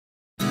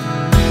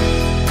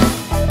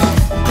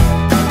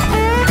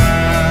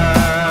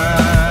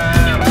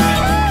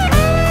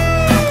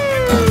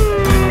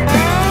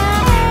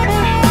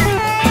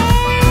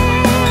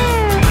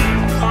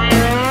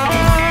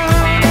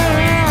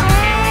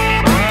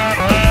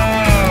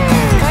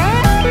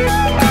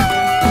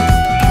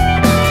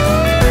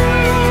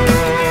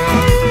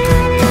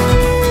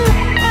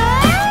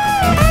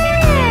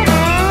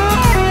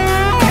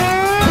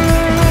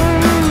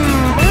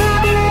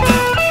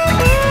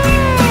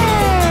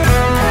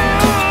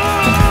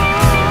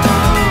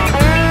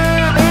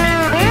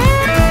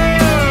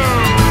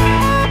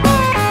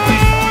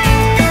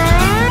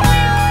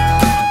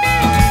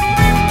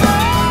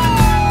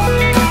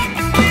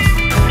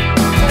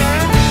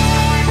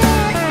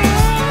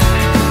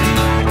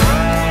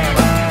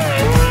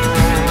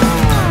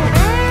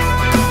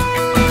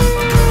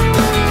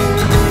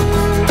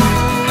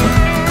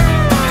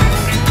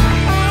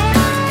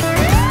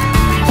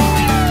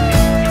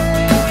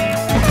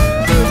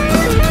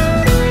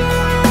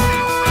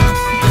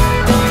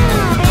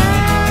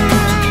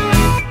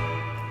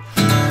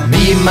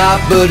Me and my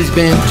buddies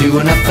been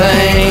doing our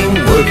thing,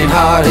 working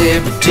hard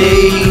every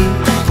day.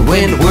 But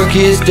when the work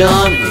is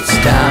done, it's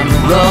time to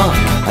run.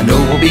 I know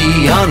we'll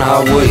be on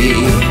our way.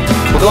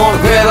 We're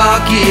gonna grab our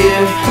gear,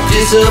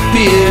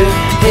 disappear,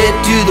 head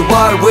to the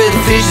water where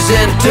the fishes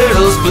and the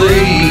turtles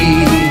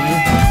play.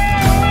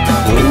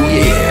 Oh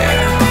yeah.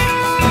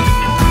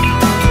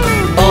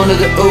 Under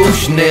the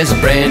ocean there's a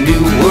brand new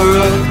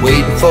world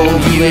waiting for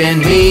you and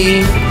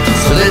me.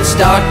 So let's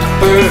start the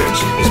purge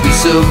as we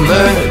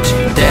submerge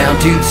down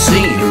to the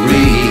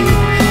scenery.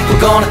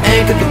 We're gonna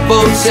anchor the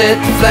boat, set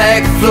the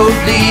flag afloat,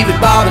 leave it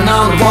bobbing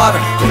on the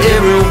water for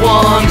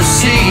everyone to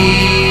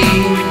see.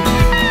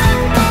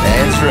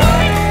 That's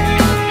right.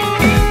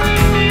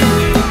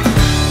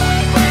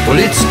 Well,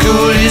 it's the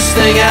coolest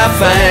thing I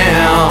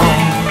found,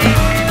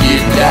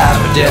 getting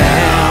diving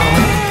down.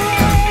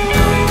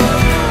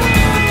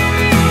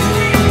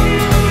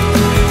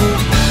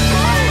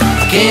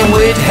 Can't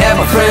wait to have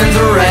my friends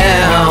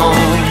around,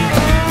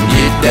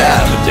 get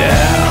diving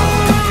down.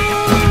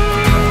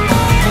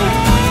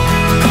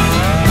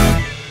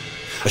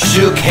 I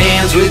shook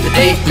hands with an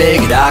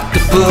 8-legged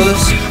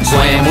octopus,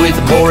 swam with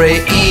a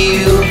moray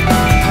eel,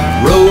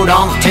 rode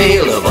on the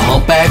tail of a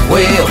humpback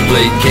whale,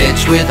 played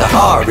catch with a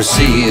harbor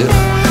seal.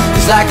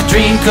 It's like a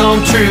dream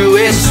come true,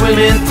 it's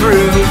swimming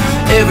through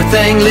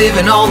everything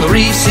living on the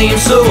reef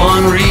seems so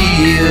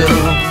unreal.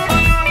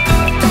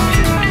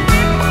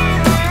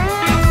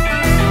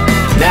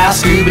 Now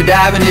scuba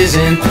diving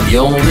isn't the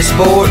only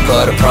sport,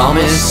 but I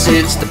promise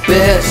it's the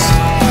best.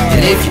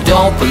 And if you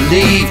don't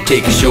believe,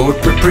 take a short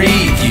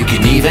reprieve, you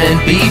can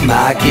even be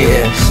my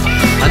guest.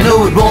 I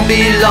know it won't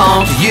be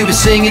long till you be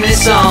singing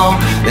this song,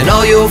 then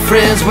all your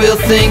friends will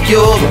think you're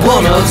the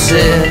one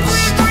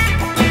obsessed.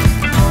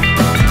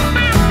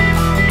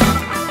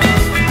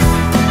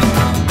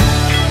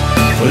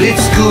 Well,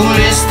 it's the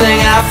coolest thing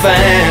I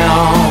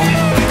found,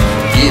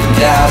 getting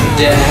diving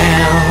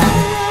down.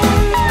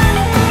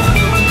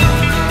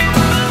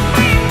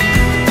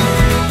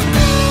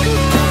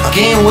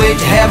 Can't wait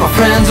to have my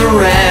friends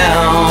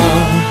around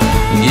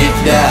and get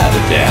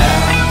diving down.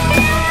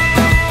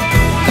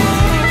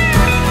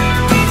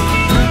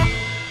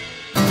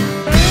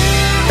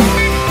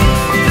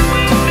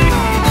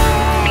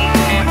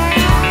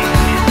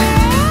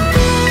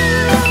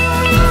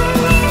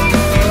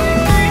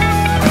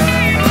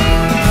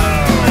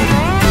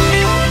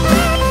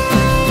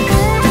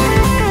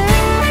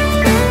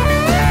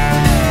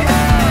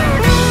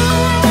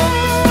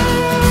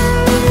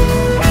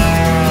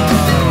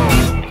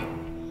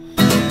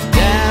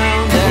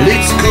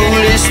 It's the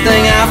coolest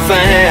thing I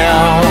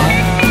found,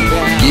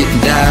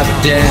 getting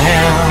diving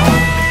down.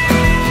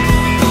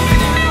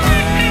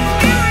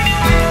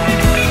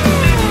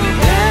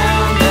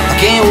 I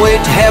can't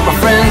wait to have my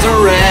friends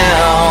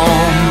around,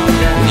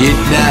 get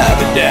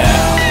diving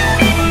down.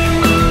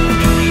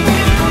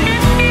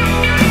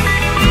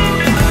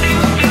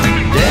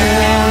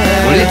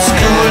 Well, it's the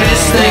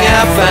coolest thing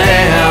I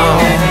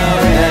found,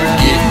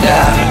 getting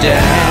diving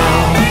down.